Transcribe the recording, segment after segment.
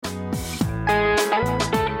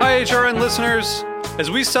HRN listeners.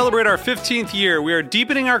 As we celebrate our 15th year, we are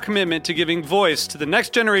deepening our commitment to giving voice to the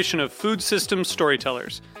next generation of food systems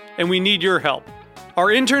storytellers, and we need your help. Our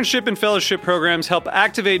internship and fellowship programs help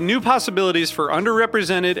activate new possibilities for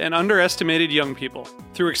underrepresented and underestimated young people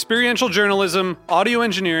through experiential journalism, audio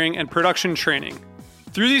engineering, and production training.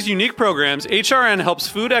 Through these unique programs, HRN helps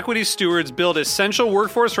food equity stewards build essential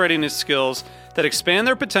workforce readiness skills that expand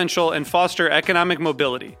their potential and foster economic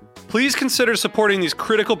mobility. Please consider supporting these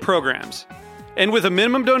critical programs. And with a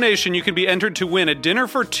minimum donation, you can be entered to win a dinner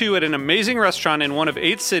for two at an amazing restaurant in one of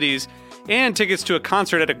 8 cities and tickets to a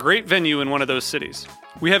concert at a great venue in one of those cities.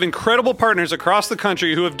 We have incredible partners across the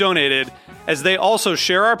country who have donated, as they also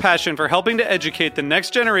share our passion for helping to educate the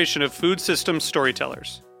next generation of food systems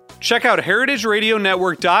storytellers. Check out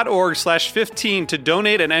heritageradionetwork.org/15 to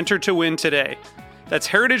donate and enter to win today. That's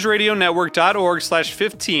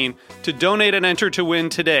heritageradionetwork.org/15 to donate and enter to win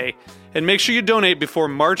today. And make sure you donate before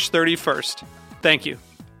March 31st. Thank you.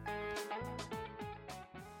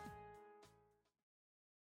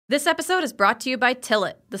 This episode is brought to you by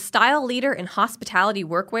Tillit, the style leader in hospitality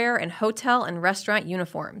workwear and hotel and restaurant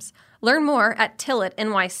uniforms. Learn more at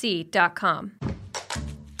tillitnyc.com.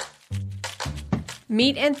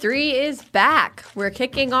 Meat and 3 is back. We're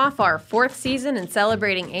kicking off our 4th season and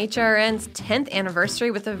celebrating HRN's 10th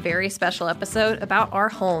anniversary with a very special episode about our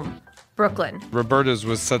home, Brooklyn. Roberta's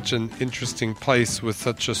was such an interesting place with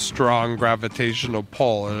such a strong gravitational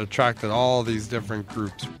pull. It attracted all these different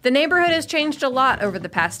groups. The neighborhood has changed a lot over the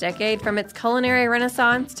past decade, from its culinary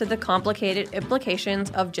renaissance to the complicated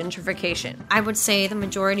implications of gentrification. I would say the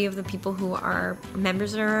majority of the people who are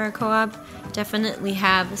members of our co-op definitely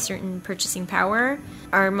have a certain purchasing power,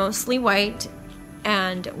 are mostly white,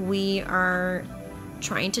 and we are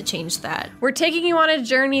trying to change that. We're taking you on a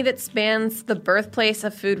journey that spans the birthplace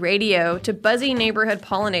of food radio to buzzy neighborhood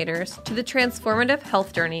pollinators to the transformative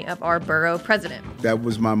health journey of our borough president. That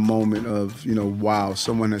was my moment of, wow,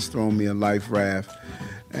 someone has thrown me a life raft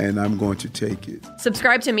and I'm going to take it.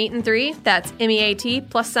 Subscribe to Meat and 3, that's MEAT+THREE,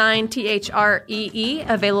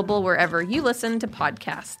 available wherever you listen to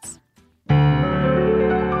podcasts.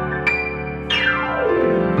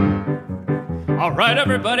 All right,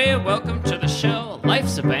 everybody, welcome to the show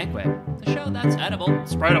Life's a Banquet, the show that's edible,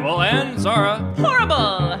 spreadable, and Zara.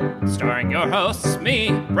 Horrible! Starring your hosts, me,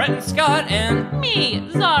 Bretton Scott, and Me,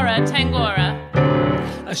 Zara Tangora.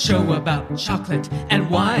 A show about chocolate and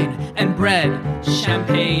wine and bread,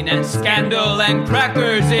 champagne and scandal and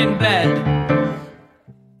crackers in bed.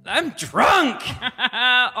 I'm drunk!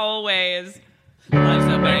 Always. Life's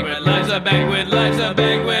a banquet, life's a banquet, life's a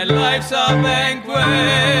banquet, life's a banquet.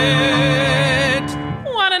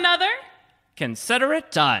 One another? Consider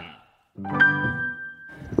it done.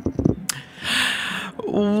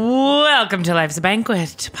 Welcome to Life's a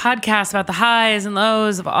Banquet, podcast about the highs and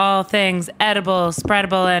lows of all things edible,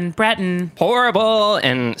 spreadable, and Breton. Horrible!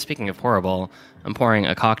 And speaking of horrible, I'm pouring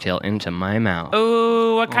a cocktail into my mouth.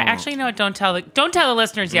 Ooh, what kind? Actually, no, don't tell the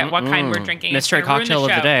listeners yet what kind we're drinking. Mystery cocktail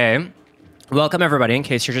of the day. Welcome, everybody. In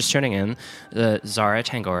case you're just tuning in, Zara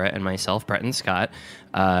Tangora and myself, Bretton Scott,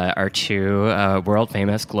 are two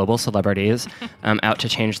world-famous global celebrities out to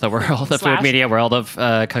change the world, the food media world of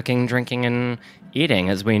cooking, drinking, and eating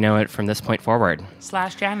as we know it from this point forward.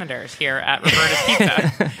 / janitors here at Roberta's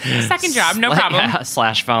Pizza. Second job, no problem. Yeah,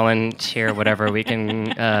 / volunteer, whatever we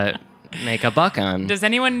can make a buck on. Does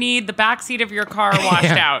anyone need the backseat of your car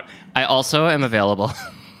washed out? I also am available.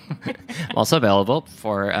 I'm also available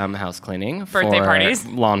for house cleaning, birthday for parties,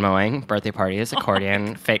 lawn mowing, birthday parties,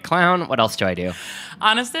 accordion, fake clown. What else do I do?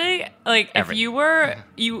 Honestly, if you were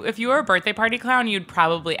a birthday party clown, you'd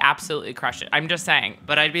probably absolutely crush it. I'm just saying.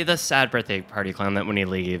 But I'd be the sad birthday party clown that when he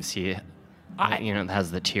leaves, he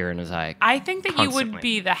has the tear in his eye. I think that constantly. You would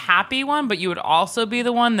be the happy one, but you would also be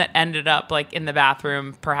the one that ended up in the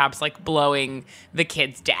bathroom, perhaps blowing the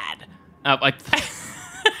kid's dad.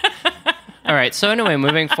 All right, so anyway,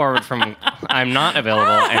 moving forward from I'm not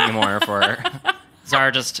available anymore for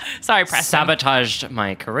Zara just sabotaged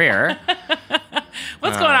my career.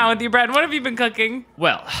 What's going on with you, Brett? What have you been cooking?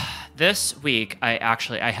 Well, this week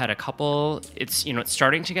I had a couple. It's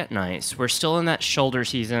starting to get nice. We're still in that shoulder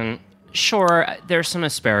season. Sure, there's some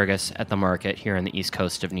asparagus at the market here on the East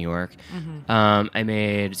Coast of New York. Mm-hmm. I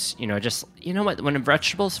made, what? When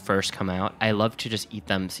vegetables first come out, I love to just eat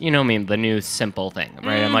them. The new simple thing,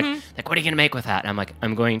 right? Mm-hmm. I'm like, what are you going to make with that? And I'm like,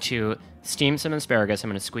 I'm going to steam some asparagus. I'm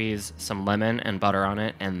going to squeeze some lemon and butter on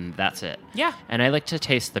it, and that's it. Yeah. And I like to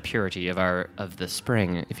taste the purity of the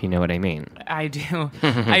spring, if you know what I mean. I do.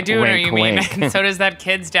 I do know what you mean. And so does that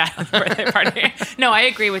kid's dad at the birthday party. No, I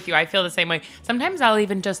agree with you. I feel the same way. Sometimes I'll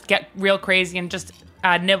even just get real crazy and just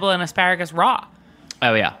nibble an asparagus raw.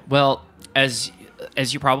 Oh, yeah. Well, as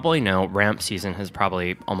you probably know, ramp season has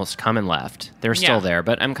probably almost come and left. They're still there,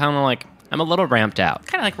 but I'm kind of like, I'm a little ramped out.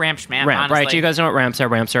 Kind of like ramp schmamp, Ramp, honestly. right? Do you guys know what ramps are?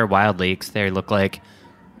 Ramps are wild leeks. They look like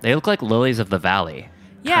lilies of the valley.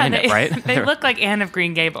 Yeah, Kind of, right? They look like Anne of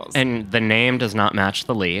Green Gables. And the name does not match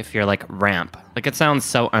the leaf. You're like, ramp. Like, it sounds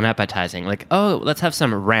so unappetizing. Like, oh, let's have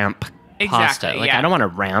some ramp pasta. Like, I don't want a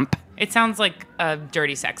ramp. It sounds like a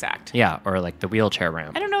dirty sex act. Yeah, or like the wheelchair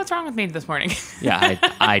ramp. I don't know what's wrong with me this morning. Yeah,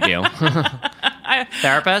 I do.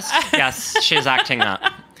 Therapist? Yes, she's acting up.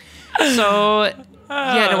 So,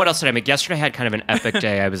 yeah, no, what else did I make? Yesterday I had kind of an epic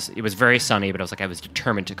day. It was very sunny, but I was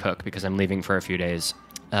determined to cook because I'm leaving for a few days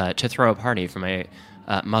to throw a party for my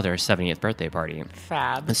mother's 70th birthday party.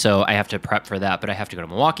 Fab. So I have to prep for that, but I have to go to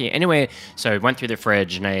Milwaukee. Anyway, so I went through the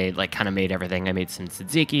fridge and I like kind of made everything. I made some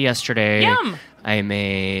tzatziki yesterday. Yum. I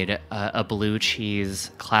made a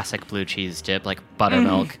classic blue cheese dip, like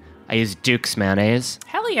buttermilk. I used Duke's mayonnaise.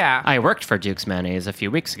 Hell yeah. I worked for Duke's mayonnaise a few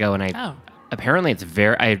weeks ago, and apparently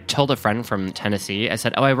I told a friend from Tennessee, I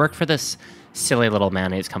said, I worked for this silly little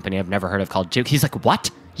mayonnaise company I've never heard of called Duke. He's like, what?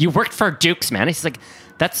 You worked for Duke's mayonnaise? He's like,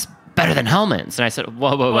 that's better than Hellman's. And I said,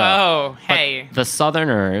 whoa. Whoa, hey. But the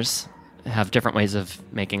Southerners have different ways of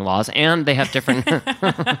making laws, and they have different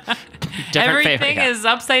Everything is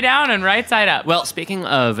upside down and right side up. Well, speaking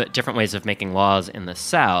of different ways of making laws in the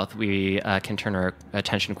South, we can turn our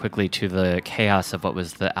attention quickly to the chaos of what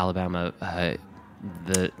was the Alabama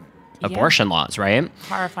abortion laws, right?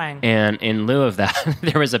 Horrifying. And in lieu of that,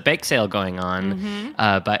 there was a bake sale going on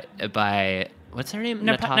by what's her name?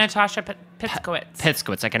 Natasha Pitzkowitz.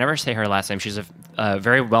 Pitzkowitz. I can never say her last name. She's a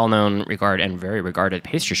very well-known, very regarded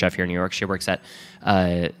pastry chef here in New York. She works at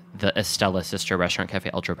the Estella sister restaurant, Cafe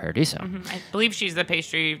Ultra Paradiso. I believe she's the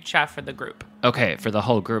pastry chef for the group. Okay, for the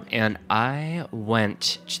whole group. And I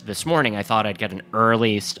went this morning. I thought I'd get an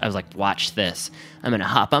early... I was like, watch this. I'm going to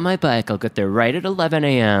hop on my bike. I'll get there right at 11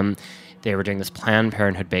 a.m. They were doing this Planned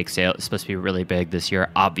Parenthood bake sale. It's supposed to be really big this year,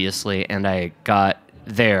 obviously. And I got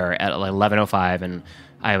there at 11:05, and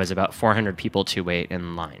I was about 400 people to wait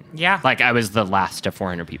in line. Yeah. Like, I was the last of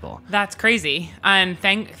 400 people. That's crazy. And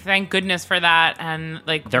thank goodness for that. And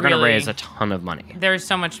like, they're going to raise a ton of money. There's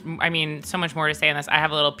so much more to say on this. I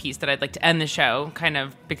have a little piece that I'd like to end the show, kind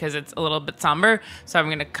of because it's a little bit somber. So I'm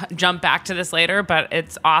going to jump back to this later, but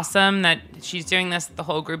it's awesome that she's doing this. The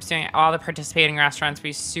whole group's doing it. All the participating restaurants,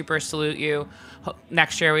 we super salute you.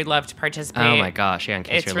 Next year, we'd love to participate. Oh my gosh, yeah, in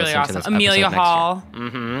case it's you're really listening awesome. to this Amelia episode Hall,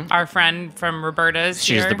 next year. our friend from Roberta's.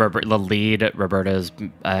 She's here. the lead at Roberta's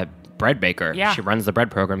bread baker. Yeah. She runs the bread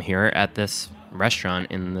program here at this restaurant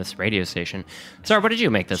in this radio station. Sarah, what did you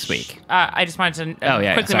make this week? I just wanted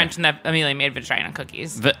to quickly mention that Amelia made vagina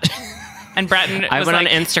cookies. And Breton I was went like,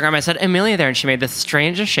 on Instagram. I said, Amelia there, and she made the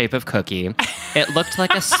strangest shape of cookie. It looked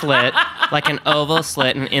like a slit, like an oval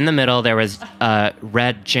slit, and in the middle there was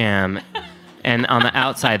red jam. And on the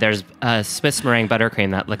outside, there's Swiss meringue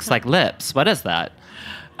buttercream that looks like lips. What is that?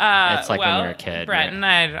 It's like when you're a kid. Breton,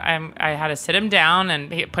 I had to sit him down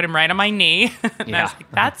and put him right on my knee. And I was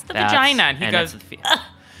like, that's the vagina. And he goes,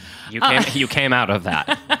 you came out of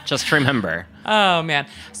that. Just remember. Oh, man.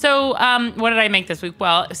 So what did I make this week?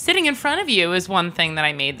 Well, sitting in front of you is one thing that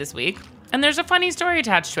I made this week. And there's a funny story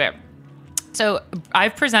attached to it. So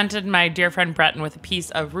I've presented my dear friend Breton with a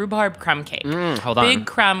piece of rhubarb crumb cake. Hold on. Big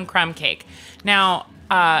crumb cake. Now,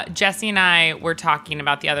 Jesse and I were talking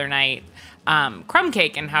about the other night crumb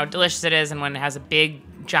cake and how delicious it is and when it has a big,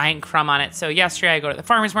 giant crumb on it. So yesterday I go to the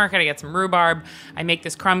farmer's market, I get some rhubarb, I make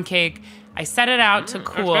this crumb cake, I set it out to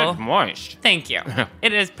cool. It's good, moist. Thank you.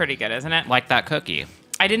 It is pretty good, isn't it? Like that cookie.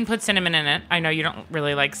 I didn't put cinnamon in it. I know you don't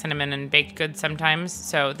really like cinnamon in baked goods sometimes.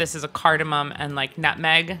 So this is a cardamom and like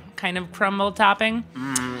nutmeg kind of crumble topping.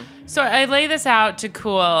 So I lay this out to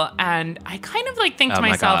cool and I kind of like think to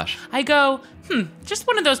myself, I go, just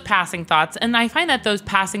one of those passing thoughts. And I find that those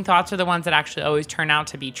passing thoughts are the ones that actually always turn out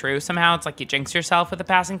to be true somehow. It's like you jinx yourself with a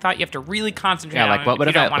passing thought. You have to really concentrate on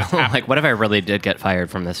it. What if I really did get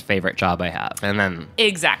fired from this favorite job I have? And then...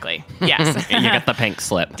 Exactly. Yes. you get the pink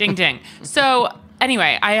slip. Ding, ding. So...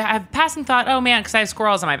 Anyway, I have passing thought, oh man, because I have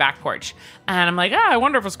squirrels on my back porch. And I'm like, I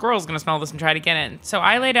wonder if a squirrel's going to smell this and try to get in. So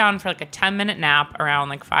I lay down for like a 10-minute nap around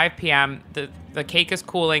like 5 p.m. The cake is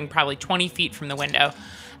cooling probably 20 feet from the window.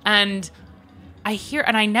 And I hear,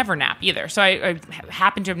 and I never nap either. So I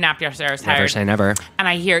happened to have napped yesterday. I was tired. Never say never. And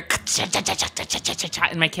I hear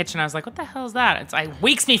in my kitchen. I was like, what the hell is that? It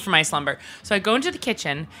wakes me from my slumber. So I go into the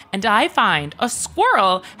kitchen and I find a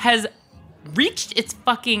squirrel has reached its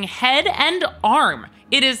fucking head and arm.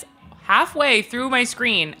 It is halfway through my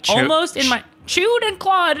screen, almost in my... chewed and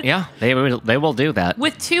clawed. Yeah, they will do that.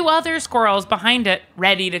 With 2 other squirrels behind it,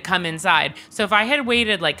 ready to come inside. So if I had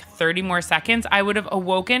waited like 30 more seconds, I would have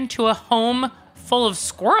awoken to a home full of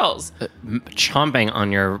squirrels Chomping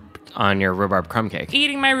on your rhubarb crumb cake.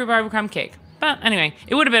 eating my rhubarb crumb cake. But anyway,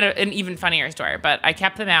 it would have been an even funnier story. But I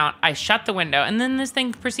kept them out. I shut the window, and then this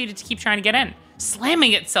thing proceeded to keep trying to get in,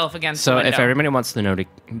 slamming itself against the So window. if everybody wants to know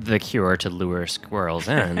the cure to lure squirrels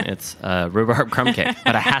in, it's rhubarb crumb cake,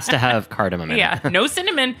 but it has to have cardamom in Yeah, it. no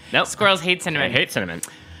cinnamon. Nope. Squirrels hate cinnamon. I hate cinnamon.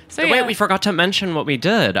 So Wait, we forgot to mention what we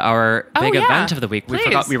did. Our big yeah. event of the week.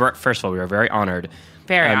 Please. We were first of all, we were very honored,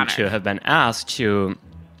 Very honored. to have been asked to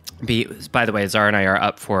be. By the way, Zara and I are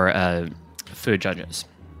up for food judges.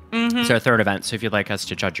 Mm-hmm. It's our 3rd event. So if you'd like us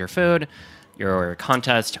to judge your food, your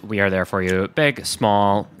contest, we are there for you. Big,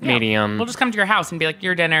 small, medium. We'll just come to your house and be like,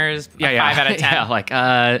 your dinner's a 5 out of 10. Yeah, like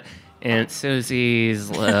Aunt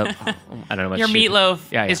Susie's. I don't know what Your she-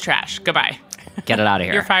 meatloaf Yeah, yeah. is trash. Goodbye. Get it out of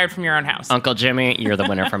here. You're fired from your own house. Uncle Jimmy, you're the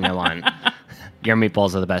winner from now on. Your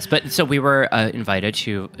meatballs are the best. But so we were invited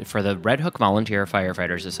for the Red Hook Volunteer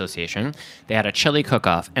Firefighters Association. They had a chili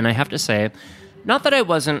cook-off, and I have to say, not that I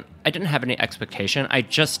didn't have any expectation. I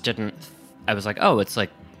just didn't. I was like, oh, it's like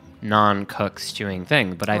non-cook stewing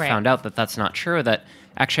thing. But I Right. found out that that's not true. That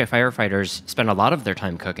actually firefighters spend a lot of their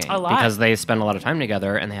time cooking A lot. because they spend a lot of time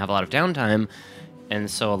together and they have a lot of downtime. And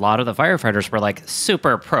so a lot of the firefighters were like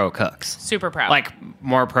super pro cooks. Super proud. Like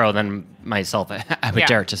more pro than myself, I would Yeah.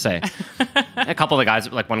 dare to say. A couple of the guys,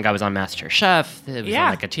 like one guy was on Master Chef. It was Yeah. on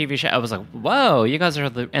like a TV show. I was like, whoa, you guys are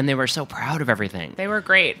and they were so proud of everything. They were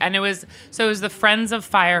great. And it was the Friends of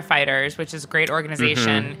Firefighters, which is a great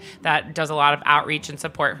organization Mm-hmm. that does a lot of outreach and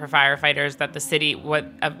support for firefighters that the city,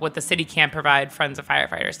 what the city can't provide, Friends of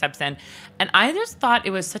Firefighters steps in. And I just thought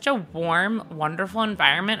it was such a warm, wonderful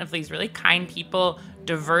environment of these really kind people,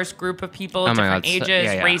 diverse group of people, Oh my different God, ages,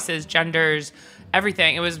 yeah, yeah. races, genders,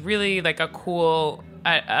 everything. It was really like a cool,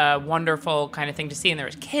 wonderful kind of thing to see. And there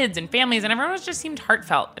was kids and families, and everyone just seemed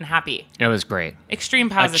heartfelt and happy. It was great. Extreme A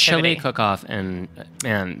positivity. chili cook-off, and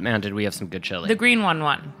man, did we have some good chili. The green one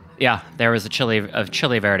won. Yeah, there was a chili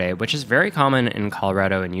verde, which is very common in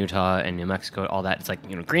Colorado and Utah and New Mexico, all that. It's like,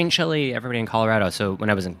 green chili, everybody in Colorado. So when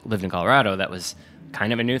I lived in Colorado, that was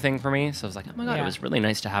kind of a new thing for me. So I was like, oh my God, Yeah. it was really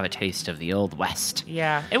nice to have a taste of the Old West.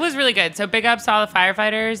 Yeah, it was really good. So big ups to all the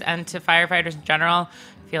firefighters and to firefighters in general.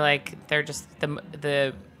 I feel like they're just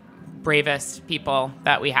the bravest people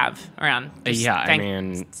that we have around. Just Yeah, I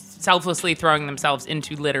mean... selflessly throwing themselves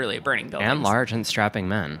into literally burning buildings. And large and strapping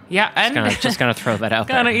men. Yeah, and Just gonna throw that out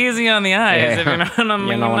kind of there. easy on the eyes, Yeah. if you know what I mean.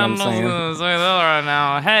 You know what I'm saying? Right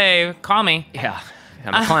now. Hey, call me. Yeah,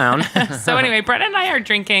 I'm a clown. So anyway, Brett and I are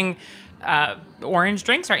drinking orange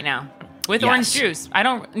drinks right now with Yes. orange juice.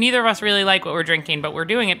 Neither of us really like what we're drinking, but we're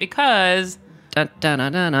doing it because Dun, dun,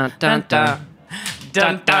 dun, dun, dun, dun, dun.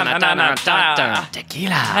 Dun, dun, dun, dun, dun, dun.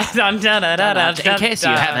 Tequila. Dun, dun, dun, dun, dun, In case you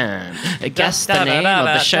dun. haven't guessed, Dun, the dun, name dun, of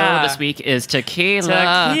the dun, show dun. this week is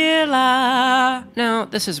Tequila. Tequila. Now,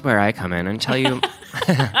 this is where I come in and tell you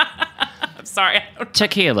I'm sorry.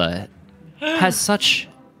 tequila has such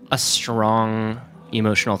a strong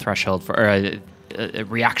emotional threshold for a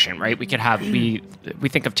reaction, right? We could have we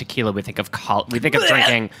think of tequila, we think of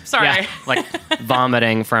drinking, Sorry. yeah, like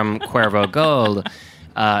vomiting from Cuervo Gold,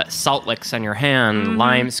 salt licks on your hand,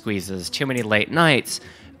 lime squeezes, too many late nights.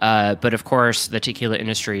 But of course, the tequila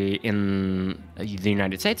industry in the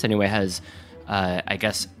United States, anyway, has, I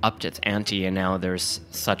guess, upped its ante, and now there's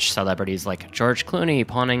such celebrities like George Clooney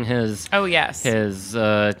pawning his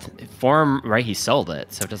form. Right, he sold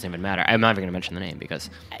it, so it doesn't even matter. I'm not even going to mention the name because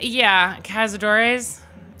Yeah, Cazadores.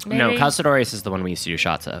 Maybe? no, Cazadores is the one we used to do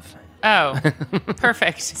shots of. Oh,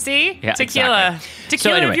 perfect. See? Yeah, Tequila. exactly.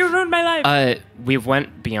 Tequila, So anyway, you ruined my life. We've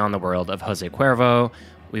went beyond the world of Jose Cuervo.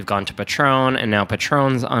 We've gone to Patron, and now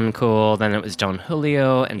Patron's uncool. Then it was Don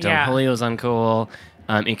Julio, and Don Yeah. Julio's uncool.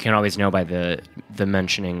 You can always know by the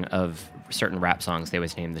mentioning of certain rap songs. They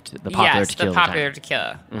always name the popular yes, tequila. the popular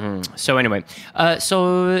tequila. So anyway,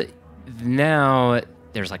 so now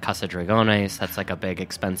there's like Casa Dragones. That's like a big,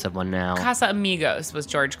 expensive one now. Casa Amigos was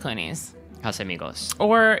George Clooney's. Casa Amigos.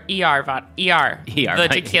 Or ER, the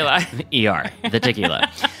tequila. The tequila.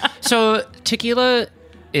 So tequila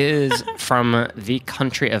is from the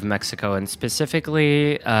country of Mexico, and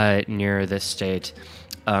specifically near the state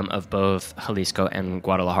of both Jalisco and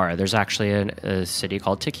Guadalajara. There's actually a city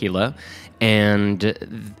called Tequila,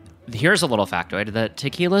 and here's a little factoid that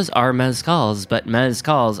tequilas are mezcals, but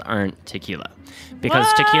mezcals aren't tequila. Because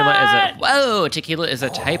tequila is a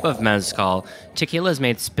type of mezcal. Tequila is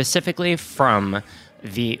made specifically from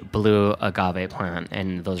the blue agave plant,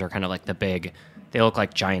 and those are kind of like the big, they look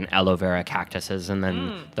like giant aloe vera cactuses, and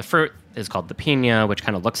then the fruit is called the piña, which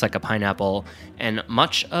kind of looks like a pineapple. And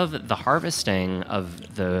much of the harvesting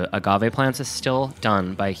of the agave plants is still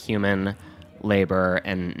done by human labor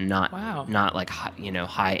and not like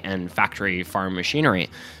high-end factory farm machinery.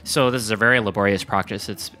 So this is a very laborious practice.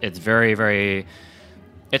 It's very, very,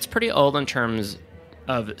 it's pretty old in terms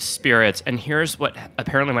of spirits. And here's what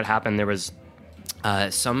happened. There was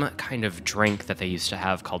some kind of drink that they used to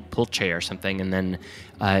have called pulche or something, and then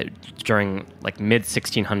during like mid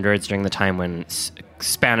 1600s, during the time when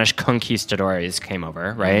Spanish conquistadores came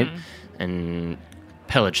over, right, and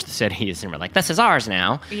pillaged the cities and were like, "This is ours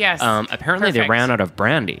now." Yes. Apparently, they ran out of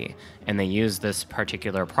brandy, and they used this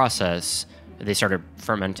particular process. They started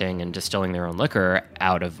fermenting and distilling their own liquor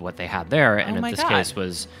out of what they had there, and in this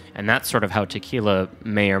case and that's sort of how tequila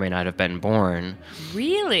may or may not have been born.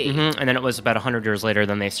 Really? Mm-hmm. And then it was about 100 years later,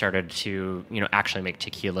 then they started to, actually make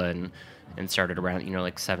tequila and started around,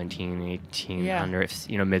 like 1800,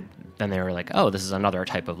 then they were like, oh, this is another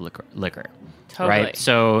type of liquor. Totally. Right?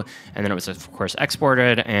 So, and then it was, of course,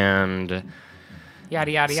 exported and... Yada,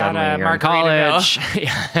 yada, suddenly yada, you're in college.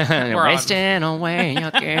 Wasting away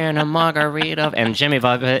in a margarita. And Jimmy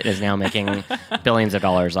Buffett is now making billions of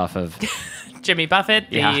dollars off of... Jimmy Buffett,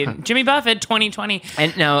 Jimmy Buffett 2020.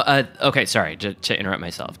 And now, okay, sorry to interrupt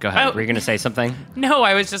myself. Go ahead. Were you going to say something? No,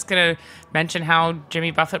 I was just going to mention how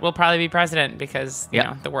Jimmy Buffett will probably be president because, you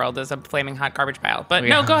know, the world is a flaming hot garbage pile. But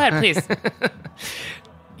no, go ahead, please.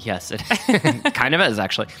 Yes, it kind of is,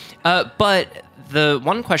 actually. But the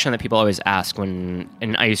one question that people always ask and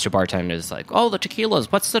I used to bartend is like, oh, the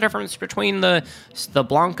tequilas, what's the difference between the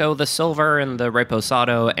Blanco, the Silver, and the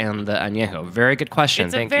Reposado, and the Añejo? Very good question.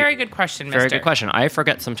 It's a very good question, mister. Very good question. I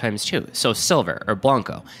forget sometimes, too. So Silver, or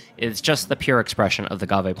Blanco, is just the pure expression of the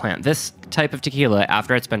agave plant. This type of tequila,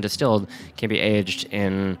 after it's been distilled, can be aged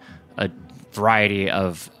in a variety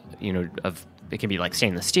of, it can be like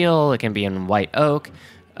stainless steel, it can be in white oak,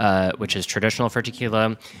 which is traditional for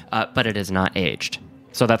tequila, but it is not aged.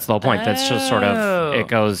 So that's the whole point. That's just sort of, it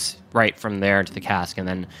goes right from there to the cask, and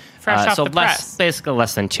then fresh off the press. Basically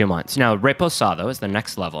less than 2 months. Now, Reposado is the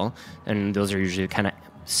next level, and those are usually kind of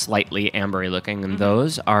slightly ambery looking, and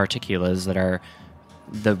those are tequilas that are,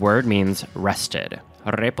 the word means rested.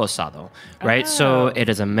 Reposado, right? So it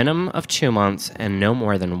is a minimum of 2 months and no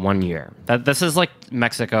more than 1 year. This is like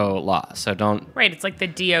Mexico law, so don't... Right, it's like the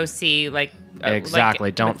DOC, like... Exactly,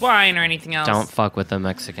 like don't... with wine or anything else. Don't fuck with the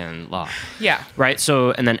Mexican law. Yeah. Right,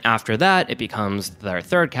 so, and then after that, it becomes their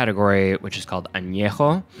third category, which is called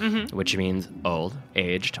Añejo, which means old,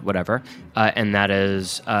 aged, whatever. And that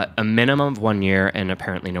is a minimum of 1 year and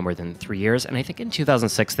apparently no more than 3 years. And I think in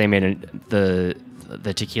 2006, they made the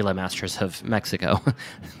Tequila Masters of Mexico,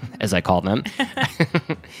 as I call them,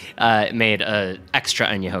 made an extra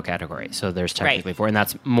añejo category. So there's technically 4, and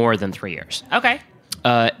that's more than 3 years. Okay.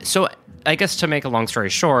 So I guess to make a long story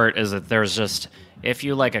short is that there's just, if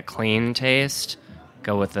you like a clean taste,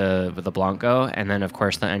 go with the Blanco, and then of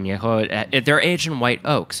course the añejo. They're aged in white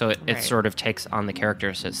oak, so it sort of takes on the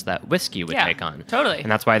characteristics that whiskey would take on. Totally.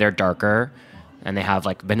 And that's why they're darker. And they have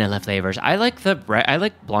like vanilla flavors. I like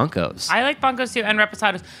Blancos. I like Blancos too, and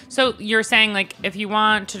Reposados. So you're saying like if you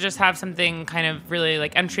want to just have something kind of really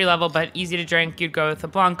like entry level but easy to drink, you'd go with a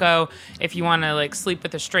Blanco. If you want to like sleep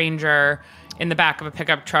with a stranger in the back of a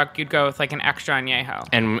pickup truck, you'd go with like an extra añejo.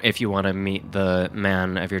 And if you want to meet the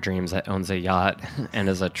man of your dreams that owns a yacht and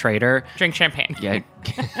is a trader, drink champagne. Yeah.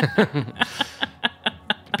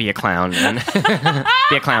 Be a clown and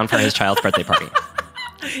be a clown for his child's birthday party.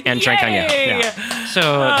 And drink on you. Yeah. So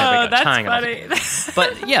there we go. That's Tying funny.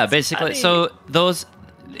 But yeah, basically, so those,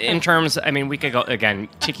 in terms, I mean, we could go, again,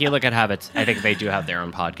 tequila could have its, I think they do have their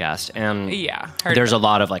own podcast. And there's a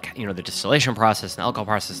lot of like, the distillation process and the alcohol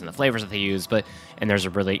process and the flavors that they use. And there's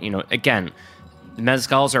a really, again,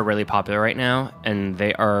 mezcals are really popular right now, and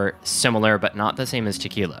they are similar, but not the same as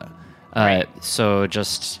tequila. So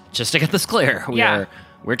just to get this clear,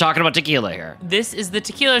 we're talking about tequila here. This is the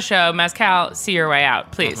Tequila Show. Mezcal, see your way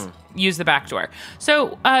out. Please use the back door.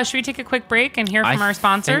 So should we take a quick break and hear from our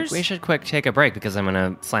sponsors? We should take a break because I'm going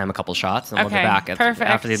to slam a couple shots and we'll be back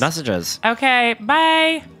after these messages. Okay,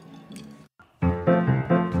 bye.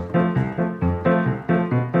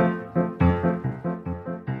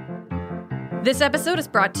 This episode is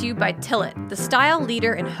brought to you by Tillit, the style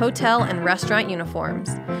leader in hotel and restaurant uniforms.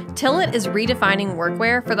 Tillit is redefining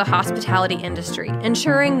workwear for the hospitality industry,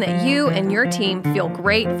 ensuring that you and your team feel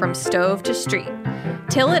great from stove to street.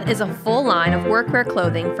 Tillit is a full line of workwear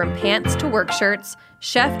clothing from pants to work shirts,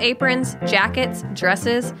 chef aprons, jackets,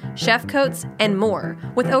 dresses, chef coats, and more,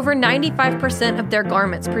 with over 95% of their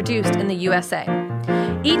garments produced in the USA.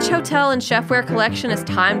 Each hotel and chefware collection is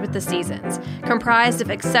timed with the seasons, comprised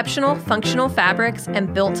of exceptional functional fabrics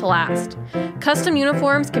and built to last. Custom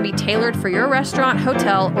uniforms can be tailored for your restaurant,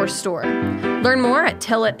 hotel, or store. Learn more at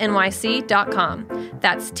tillitnyc.com.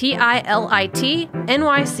 That's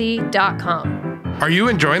TILITNYC.com. Are you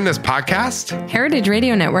enjoying this podcast? Heritage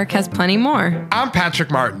Radio Network has plenty more. I'm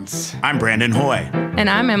Patrick Martins. I'm Brandon Hoy. And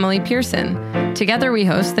I'm Emily Pearson. Together we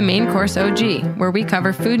host the Main Course OG, where we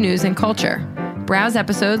cover food news and culture. Browse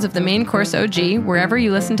episodes of the Main Course OG wherever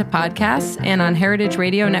you listen to podcasts and on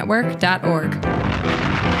heritageradionetwork.org.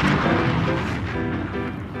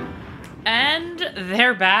 And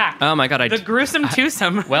they're back. Oh my God. The gruesome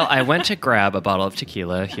twosome. Well, I went to grab a bottle of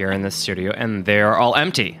tequila here in the studio, and they're all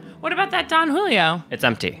empty. What about that Don Julio? It's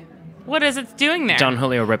empty. What is it doing there? Don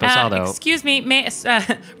Julio Reposado. Excuse me,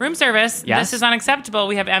 room service. Yes? This is unacceptable.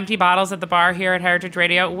 We have empty bottles at the bar here at Heritage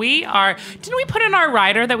Radio. Didn't we put in our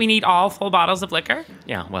rider that we need all full bottles of liquor?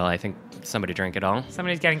 Yeah, well, I think somebody drank it all.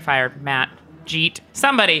 Somebody's getting fired. Matt, Jeet.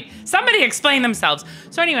 Somebody explain themselves.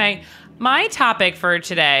 So anyway, my topic for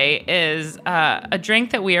today is a drink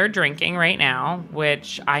that we are drinking right now,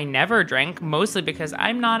 which I never drink, mostly because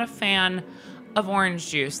I'm not a fan of orange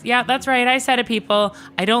juice. Yeah, that's right. I said it, people.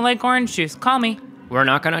 I don't like orange juice. Call me. We're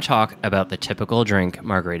not going to talk about the typical drink,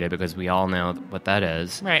 margarita, because we all know what that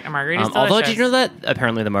is. Right, a margarita is delicious. Although, did you know that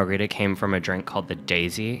apparently the margarita came from a drink called the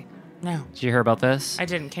Daisy? No. Did you hear about this? I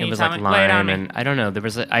didn't. Can it you was tell like me? Lay it on me. And I don't know.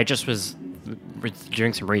 I just was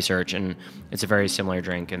doing some research, and it's a very similar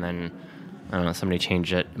drink, and then I don't know, somebody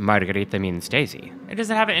changed it. Margarita means Daisy. Does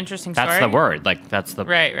it have an interesting story? That's the word. Like, that's the...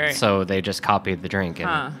 Right. So they just copied the drink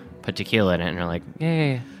and put tequila in it, and they're like,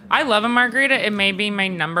 yay. I love a margarita. It may be my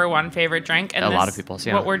number one favorite drink. And a lot of people,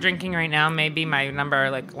 yeah. What we're drinking right now may be my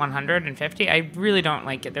number 150. I really don't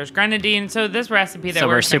like it. There's grenadine. So this recipe that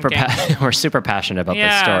we're super we're super passionate about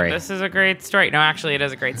this story. Yeah, this is a great story. No, actually, it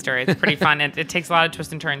is a great story. It's pretty fun. It takes a lot of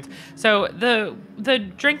twists and turns. So the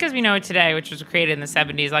drink as we know it today, which was created in the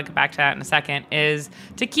 70s, I'll get back to that in a second, is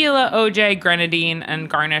tequila, OJ, grenadine, and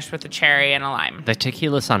garnished with a cherry and a lime. The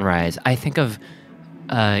tequila sunrise. I think of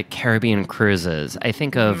Caribbean cruises. I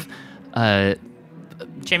think of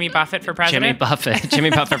Jimmy Buffett for president. Jimmy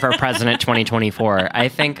Buffett for president 2024. I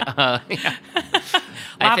think I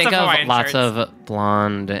think of lots of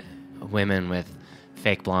blonde women with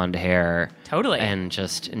fake blonde hair. Totally. And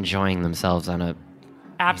just enjoying themselves on a...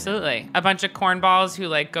 Absolutely. A bunch of cornballs who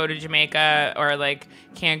go to Jamaica or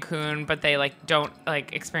Cancun, but they don't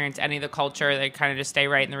experience any of the culture. They kind of just stay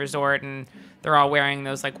right in the resort, and they're all wearing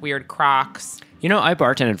those weird Crocs. You know, I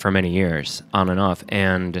bartended for many years, on and off,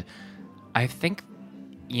 and I think,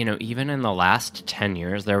 even in the last 10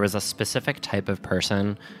 years, there was a specific type of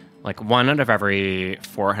person, one out of every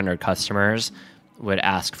 400 customers would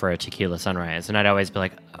ask for a tequila sunrise, and I'd always be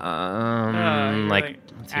like, let's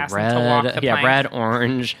see, red,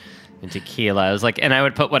 orange, and tequila. I was and I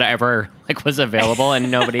would put whatever was available, and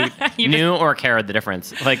nobody knew or cared the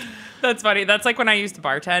difference. That's funny. That's when I used to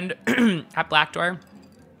bartend at Black Door.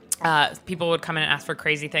 People would come in and ask for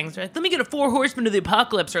crazy things. They're let me get a 4 Horsemen of the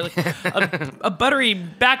Apocalypse or a buttery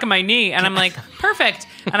back of my knee. And I'm like, perfect.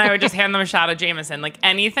 And I would just hand them a shot of Jameson.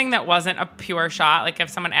 Anything that wasn't a pure shot.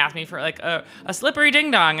 If someone asked me for a slippery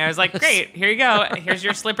ding dong, I was like, great, here you go. Here's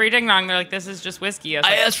your slippery ding dong. They're like, this is just whiskey.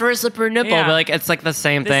 I asked for a slippery nipple. Yeah. But it's the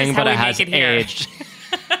same thing, but it has aged.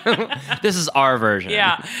 This is our version.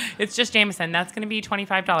 Yeah, it's just Jameson. That's going to be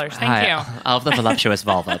 $25. Thank you. I'll have the voluptuous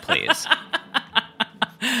vulva, please.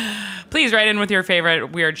 Please write in with your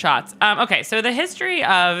favorite weird shots. Okay, so the history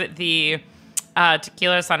of the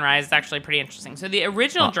tequila sunrise is actually pretty interesting. So the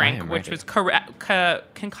original drink, which was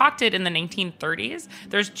concocted in the 1930s,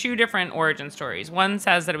 there's 2 different origin stories. One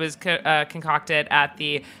says that it was concocted at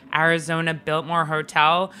the Arizona Biltmore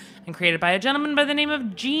Hotel and created by a gentleman by the name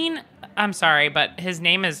of Gene. I'm sorry, but his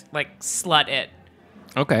name is Slut It.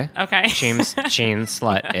 Okay. Gene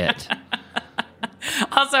Slut It.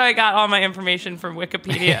 Also, I got all my information from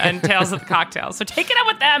Wikipedia and Tales of the Cocktail, so take it up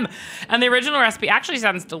with them. And the original recipe actually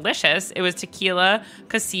sounds delicious. It was tequila,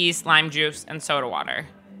 cassis, lime juice, and soda water.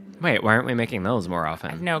 Wait, why aren't we making those more often?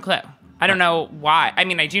 I have no clue. I don't know why. I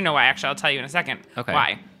mean, I do know why. Actually, I'll tell you in a second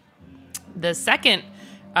why. The second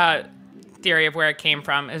theory of where it came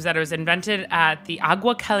from is that it was invented at the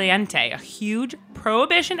Agua Caliente, a huge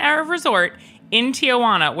Prohibition-era resort in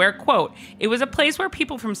Tijuana, where, quote, it was a place where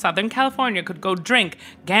people from Southern California could go drink,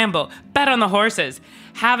 gamble, bet on the horses,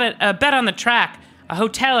 have a bet on the track, a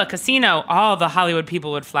hotel, a casino. All the Hollywood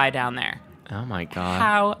people would fly down there. Oh, my God.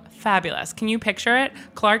 How fabulous. Can you picture it?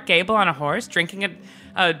 Clark Gable on a horse drinking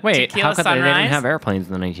a Wait, tequila how could sunrise? they didn't have airplanes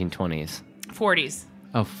in the 1920s? 40s.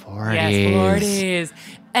 Oh, 40s. Yes, 40s.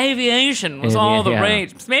 Aviation was all the Yeah.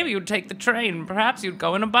 rage. Maybe you'd take the train. Perhaps you'd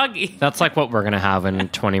go in a buggy. That's like what we're going to have in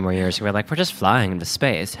 20 more years. We're like, we're just flying into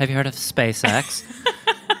space. Have you heard of SpaceX?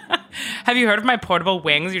 Have you heard of my portable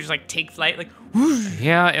wings? You just like take flight, like whoosh.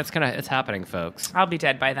 Yeah, it's happening, folks. I'll be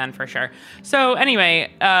dead by then for sure. So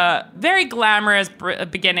anyway, very glamorous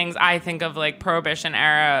beginnings. I think of like Prohibition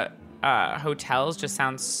era hotels just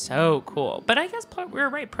sounds so cool. But I guess we were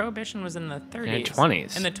right. Prohibition was in the 30s. In the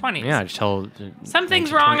 20s. In the 20s. Yeah, until...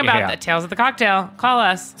 Something's wrong about the Tales of the Cocktail. Call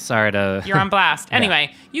us. Sorry to... You're on blast. Yeah.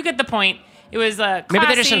 Anyway, you get the point. It was classy. Maybe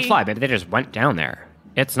they just didn't fly. Maybe they just went down there.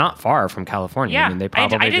 It's not far from California. Yeah, I mean, they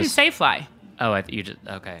probably I didn't say fly. Oh, you just...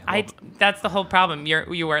 Okay. Well, That's the whole problem.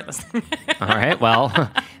 You weren't listening. all right.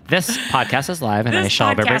 Well, this podcast is live, and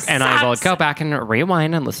I will go back and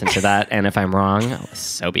rewind and listen to that. And if I'm wrong,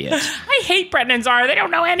 so be it. I hate Brendan and Zara. They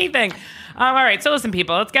don't know anything. All right. So listen,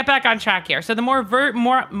 people. Let's get back on track here. So the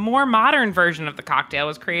more modern version of the cocktail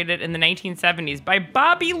was created in the 1970s by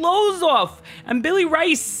Bobby Lozoff and Billy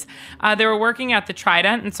Rice. They were working at the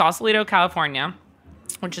Trident in Sausalito, California,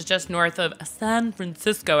 which is just north of San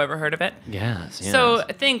Francisco. Ever heard of it? Yes. So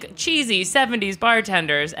think cheesy 70s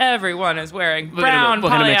bartenders. Everyone is wearing brown polyester. We're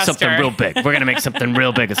going to make something real big. We're going to make something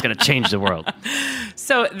real big. It's going to change the world.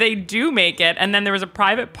 So they do make it. And then there was a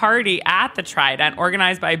private party at the Trident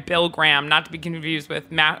organized by Bill Graham, not to be confused with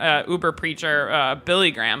Uber preacher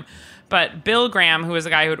Billy Graham. But Bill Graham, who was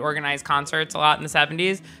a guy who would organize concerts a lot in the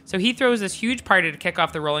 70s, so he throws this huge party to kick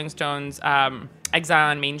off the Rolling Stones'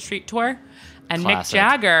 Exile on Main Street tour. And Classic. Mick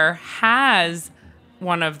Jagger has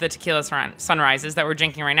one of the tequila sunrises that we're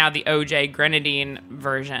drinking right now, the OJ Grenadine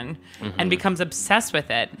version, and becomes obsessed with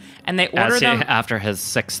it. And they order them after his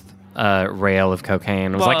 6th rail of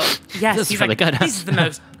cocaine. Was yes, this he's is really like, good. This is the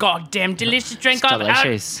most goddamn delicious drink I've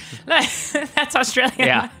delicious. That's Australian.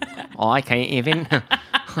 Yeah. Oh, I can't even.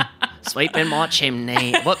 Sweeping my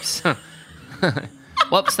chimney. Whoops.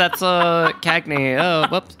 Whoops, that's a Cagney. Oh,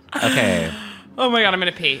 whoops. Okay. Oh my God, I'm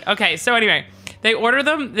going to pee. Okay, so anyway, they order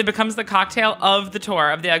them. It becomes the cocktail of the tour,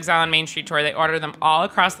 of the Exile on Main Street tour. They order them all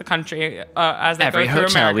across the country as they Every go through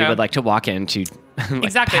hotel America. we would like to walk into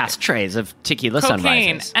Exactly. past trays of tequila Cocaine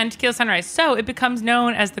sunrises. and tequila sunrise. So it becomes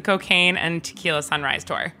known as the Cocaine and Tequila Sunrise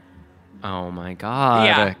Tour. Oh my God.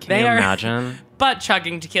 Yeah, Can you imagine?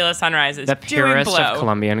 Butt-chugging tequila sunrises. The doing purest blow. of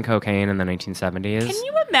Colombian cocaine in the 1970s. Can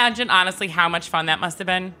you imagine, honestly, how much fun that must have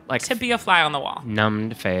been? Like to be a fly on the wall.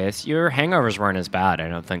 Numbed face. Your hangovers weren't as bad, I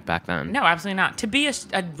don't think, back then. No, absolutely not. To be a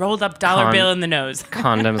rolled-up dollar bill in the nose.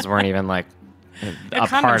 Condoms weren't even like a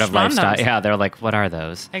part of lifestyle. Yeah, they're like, what are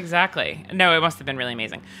those? Exactly. No, it must have been really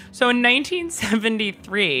amazing. So in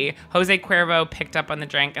 1973, Jose Cuervo picked up on the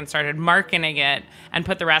drink and started marketing it and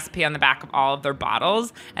put the recipe on the back of all of their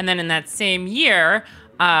bottles. And then in that same year,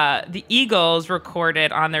 the Eagles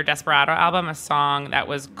recorded on their Desperado album a song that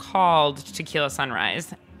was called Tequila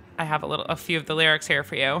Sunrise. I have a few of the lyrics here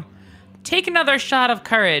for you. Take another shot of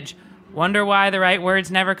courage. Wonder why the right words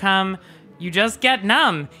never come. You just get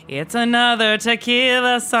numb. It's another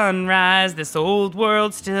tequila sunrise. This old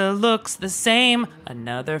world still looks the same.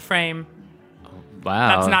 Another frame.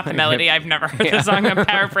 Wow. That's not the melody. I've never heard the song. I'm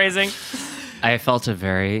paraphrasing. I felt a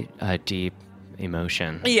very deep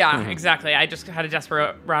emotion. Yeah, exactly. I just had a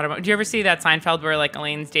Desperado moment. Do you ever see that Seinfeld where like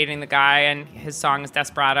Elaine's dating the guy and his song is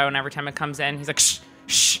Desperado, and every time it comes in, he's like, shh,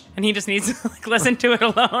 shh, and he just needs to like listen to it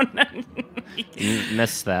alone.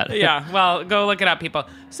 Missed that. Yeah, well, go look it up, people.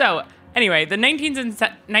 So anyway, the 1970s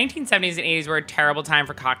and 80s were a terrible time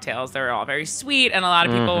for cocktails. They were all very sweet, and a lot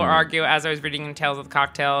of people argue, as I was reading Tales of the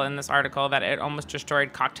Cocktail in this article, that it almost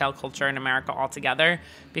destroyed cocktail culture in America altogether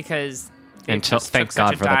because thank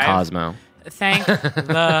God for the Cosmo. Thank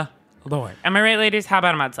the Lord. Am I right, ladies? How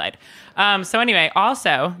about a mudslide? So anyway,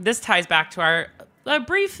 also, this ties back to our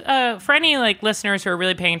brief, for any like listeners who are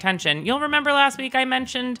really paying attention, you'll remember last week I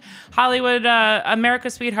mentioned Hollywood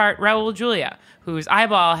America's sweetheart Raul Julia, whose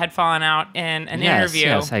eyeball had fallen out in an interview.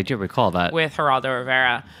 Yes, I do recall that. With Geraldo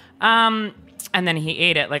Rivera. And then he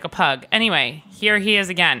ate it like a pug. Anyway, here he is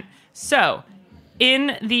again. So,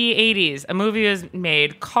 in the 80s, a movie was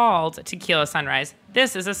made called Tequila Sunrise.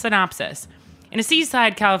 This is a synopsis. In a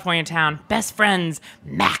seaside California town, best friends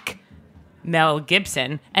Mac, Mel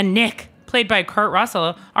Gibson, and Nick, played by Kurt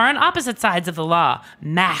Russell, are on opposite sides of the law.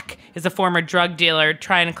 Mac is a former drug dealer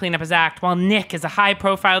trying to clean up his act, while Nick is a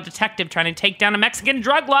high-profile detective trying to take down a Mexican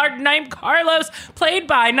drug lord named Carlos, played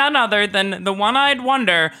by none other than the one-eyed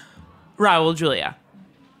wonder, Raul Julia.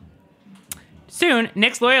 Soon,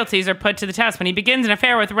 Nick's loyalties are put to the test when he begins an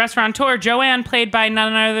affair with restaurateur Joanne, played by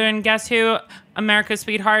none other than, guess who? America's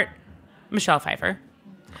sweetheart, Michelle Pfeiffer.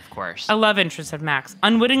 course. A love interest of Max,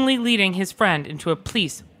 unwittingly leading his friend into a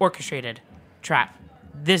police-orchestrated trap.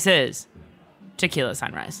 This is Tequila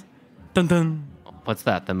Sunrise. Dun dun. What's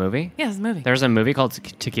that, the movie? Yeah, it's a movie. There's a movie called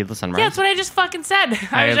Tequila Sunrise? Yeah, that's what I just fucking said.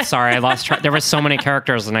 I'm sorry, I lost track. There were so many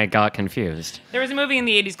characters and I got confused. There was a movie in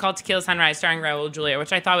the 80s called Tequila Sunrise starring Raul Julia,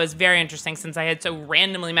 which I thought was very interesting since I had so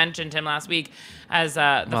randomly mentioned him last week as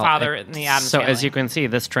the father in the Addams Family. So as you can see,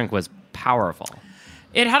 this drink was powerful.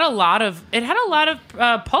 It had a lot of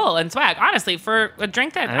pull and swag. Honestly, for a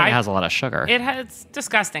drink that I think it has a lot of sugar. It's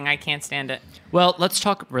disgusting. I can't stand it. Well, let's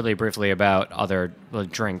talk really briefly about other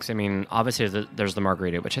drinks. I mean, obviously there's the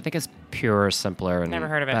margarita, which I think is pure, simpler, and Never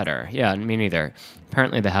heard of it. better. Yeah, me neither.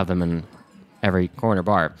 Apparently, they have them in every corner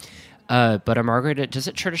bar. But a margarita, does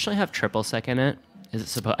it traditionally have triple sec in it? Is it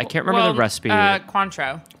supposed? I can't remember the recipe.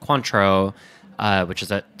 Cointreau. Which is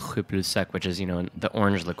a triple sec, which is, the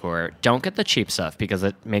orange liqueur. Don't get the cheap stuff because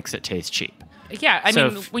it makes it taste cheap. Yeah, I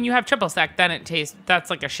mean, when you have triple sec, then it tastes, that's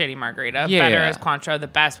like a shitty margarita. Yeah, Better is Cointreau. The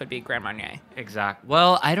best would be Grand Marnier. Exactly.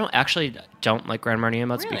 Well, I don't like Grand Marnier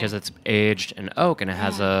much because it's aged in oak and it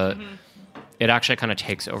has it actually kind of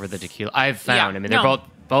takes over the tequila. I've found. They're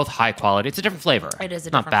both high quality. It's a different flavor. It is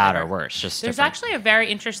a not different bad flavor. or worse. Just there's different. actually a very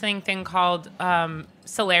interesting thing called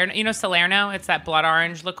Salerno. You know Salerno? It's that blood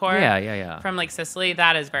orange liqueur. Yeah. From like Sicily.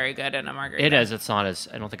 That is very good in a margarita. It is. It's not as.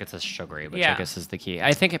 I don't think it's as sugary, which I guess is the key.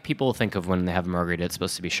 I think people think of when they have a margarita, it's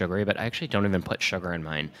supposed to be sugary, but I actually don't even put sugar in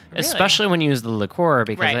mine, especially when you use the liqueur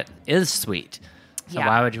because it is sweet. So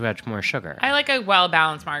why would you add more sugar? I like a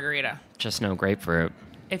well-balanced margarita. Just no grapefruit.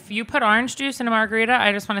 If you put orange juice in a margarita,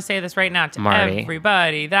 I just want to say this right now to Marty.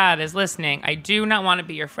 everybody that is listening. I do not want to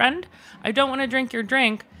be your friend. I don't want to drink your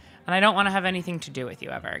drink. And I don't want to have anything to do with you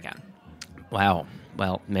ever again. Wow.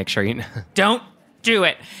 Well, make sure you... Don't do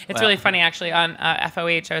it. It's really funny, actually. On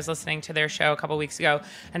FOH, I was listening to their show a couple weeks ago,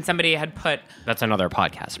 and somebody had put... That's another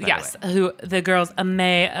podcast, by yes, the way. who the girls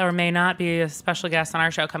may or may not be a special guest on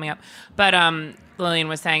our show coming up. But Lillian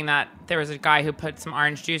was saying that there was a guy who put some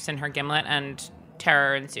orange juice in her gimlet, and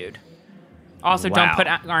terror ensued. Also, don't put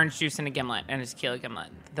orange juice in a gimlet, and a tequila gimlet.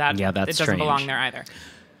 That's it doesn't strange. belong there either.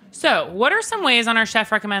 So, what are some ways on our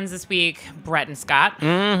chef recommends this week? Breton Scott,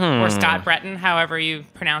 or Scott Breton, however you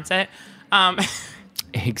pronounce it.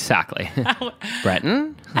 Exactly.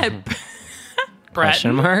 Breton? Breton.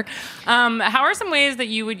 Question mark. How are some ways that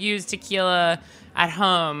you would use tequila at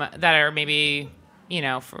home that are maybe,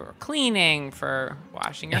 for cleaning, for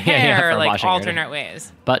washing your hair, for like washing alternate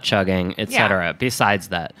ways? Butt chugging, etc. Yeah. Besides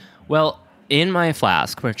that, well, in my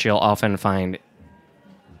flask, which you'll often find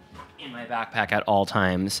in my backpack at all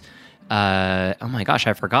times. Oh my gosh,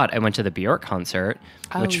 I forgot. I went to the Bjork concert,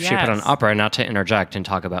 which she put on opera. Not to interject and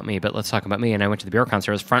talk about me, but let's talk about me. And I went to the Bjork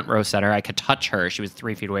concert. I was front row center. I could touch her. She was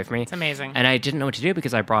 3 feet away from me. It's amazing. And I didn't know what to do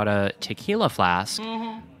because I brought a tequila flask.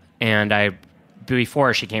 And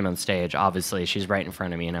before she came on stage, obviously, she's right in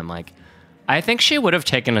front of me. And I'm like, I think she would have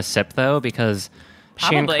taken a sip, though, because...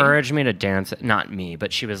 Probably. She encouraged me to dance. Not me,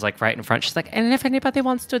 but she was like right in front. She's like, and if anybody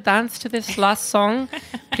wants to dance to this last song,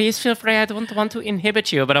 please feel free. I don't want to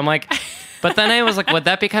inhibit you. But I'm like, but then I was like, would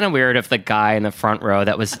that be kind of weird if the guy in the front row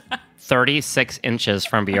that was 36 inches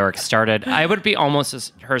from Bjork started? I would be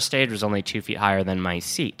almost her stage was only 2 feet higher than my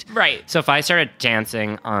seat. Right. So if I started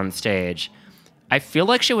dancing on stage, I feel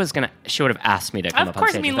like she would have asked me to come up on stage. Of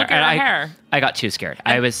course, I mean, look at her hair. I got too scared.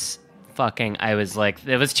 I was like,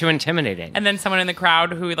 it was too intimidating. And then someone in the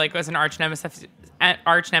crowd who like was an arch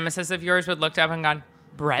nemesis of yours would looked up and gone,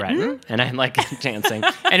 Breton? And I'm like dancing.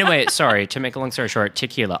 Anyway, sorry, to make a long story short,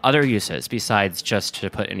 tequila, other uses besides just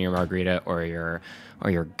to put in your margarita or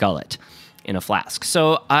your gullet in a flask.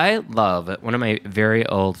 So I love one of my very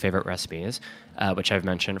old favorite recipes, which I've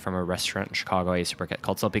mentioned from a restaurant in Chicago I used to work at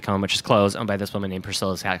called Silpicon, which is closed, owned by this woman named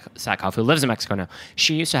Priscilla Satkoff, who lives in Mexico now.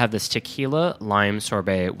 She used to have this tequila lime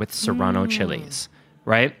sorbet with serrano chilies,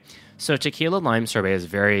 right? So tequila lime sorbet is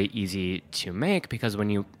very easy to make because when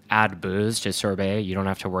you add booze to sorbet, you don't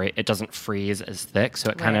have to worry. It doesn't freeze as thick, so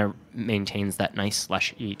it kind of maintains that nice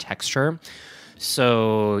slushy texture.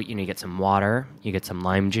 So you get some water, you get some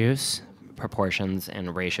lime juice, proportions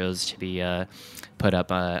and ratios to be put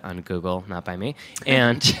up on Google, not by me,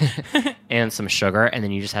 and and some sugar, and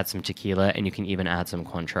then you just add some tequila, and you can even add some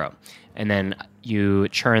Cointreau. And then you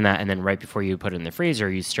churn that, and then right before you put it in the freezer,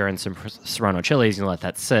 you stir in some serrano chilies, and you let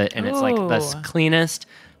that sit, and it's like the cleanest,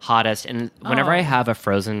 hottest, and whenever I have a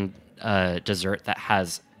frozen dessert that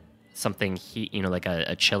has something heat, like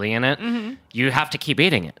a chili in it, you have to keep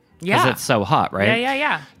eating it. Because it's so hot, right?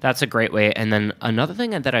 Yeah. That's a great way. And then another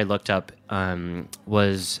thing that I looked up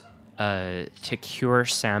was to cure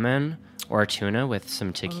salmon or tuna with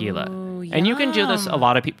some tequila. Ooh, and you can do this, a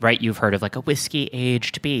lot of people, right? You've heard of like a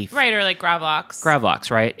whiskey-aged beef. Right, or like gravlax. Gravlax,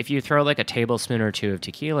 right? If you throw like a tablespoon or two of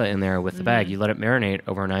tequila in there with the bag, you let it marinate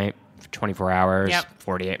overnight for 24 hours,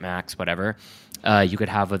 48 max, whatever. You could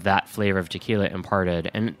have with that flavor of tequila imparted.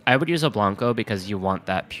 And I would use a Blanco because you want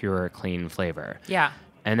that pure, clean flavor. Yeah.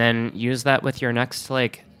 And then use that with your next,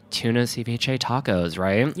 like, tuna ceviche tacos,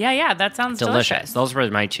 right? Yeah, that sounds delicious. Those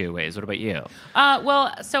were my two ways. What about you?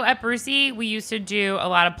 Well, so at Brucey, we used to do a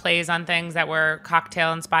lot of plays on things that were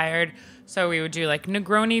cocktail inspired. So we would do like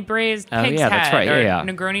Negroni braised pig's head, that's right. or Yeah.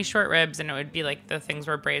 Negroni short ribs, and it would be like the things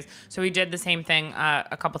were braised. So we did the same thing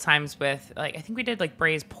a couple times with like, I think we did like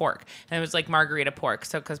braised pork, and it was like margarita pork.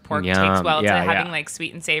 So because pork takes well to having like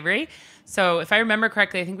sweet and savory. So if I remember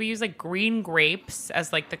correctly, I think we used like green grapes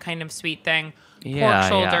as like the kind of sweet thing. Pork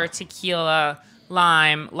shoulder, tequila,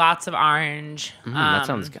 lime, lots of orange. That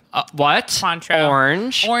sounds good. What? Cointreau.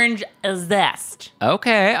 Orange zest.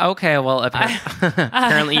 Okay. Well,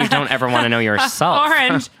 apparently you don't ever want to know yourself.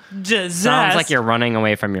 Orange zest. Sounds like you're running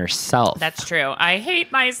away from yourself. That's true. I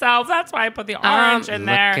hate myself. That's why I put the orange in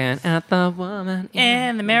there. Looking at the woman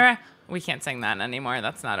in the mirror. We can't sing that anymore.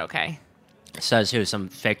 That's not okay. Says who? Some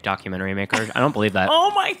fake documentary maker? I don't believe that. Oh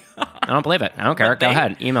my God. I don't believe it. I don't care. Go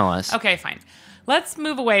ahead. Email us. Okay, fine. Let's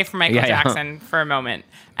move away from Michael Jackson for a moment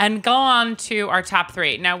and go on to our top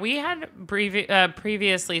three. Now, we had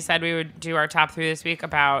previously said we would do our top three this week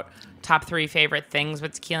about top three favorite things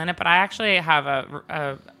with tequila in it, but I actually have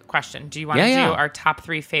a question. Do you want to do our top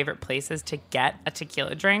three favorite places to get a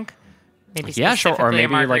tequila drink? Maybe sure. Or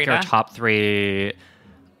maybe like your top three.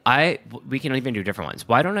 We can even do different ones.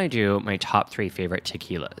 Why don't I do my top three favorite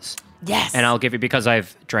tequilas? Yes. And I'll give you, because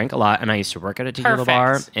I've drank a lot and I used to work at a tequila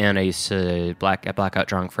bar and I used to get blackout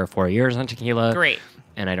drunk for 4 years on tequila. Great.